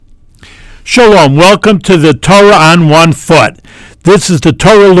Shalom, welcome to the Torah on One Foot. This is the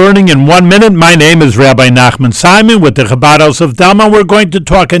Torah Learning in 1 Minute. My name is Rabbi Nachman Simon with the Chabad House of Dalma. We're going to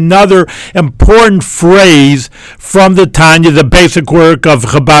talk another important phrase from the Tanya, the basic work of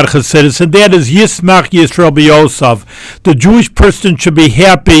Chabad Hasidus, and that is Yismach Yisrael B'Yosef. The Jewish person should be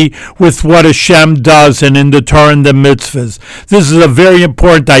happy with what Hashem does and in the Torah and the mitzvahs. This is a very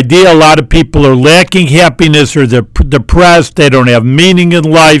important idea. A lot of people are lacking happiness or they're depressed. They don't have meaning in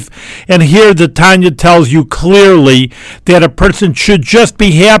life. And here the Tanya tells you clearly that a person should just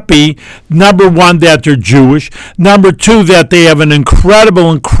be happy, number one, that they're Jewish, number two, that they have an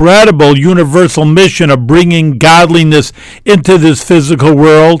incredible universal mission of bringing godliness into this physical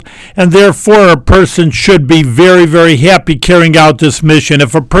world, and therefore a person should be very, very happy carrying out this mission.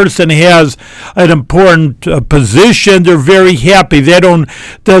 If a person has an important position, they're very happy.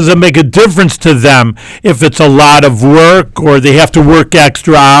 Doesn't make a difference to them if it's a lot of work or they have to work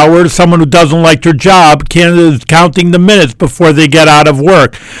extra hours. Someone who doesn't like their job is counting the minutes before they get out of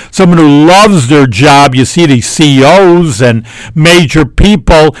work. Someone who loves their job, you see these CEOs and major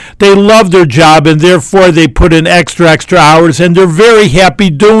people, they love their job and therefore they put in extra hours and they're very happy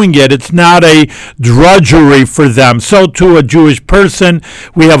doing it. It's not a drudgery for them. So to a Jewish person,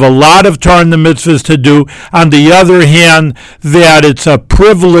 we have a lot of Torah and the mitzvahs to do. On the other hand, that it's a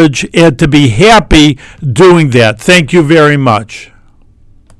privilege and to be happy doing that. Thank you very much.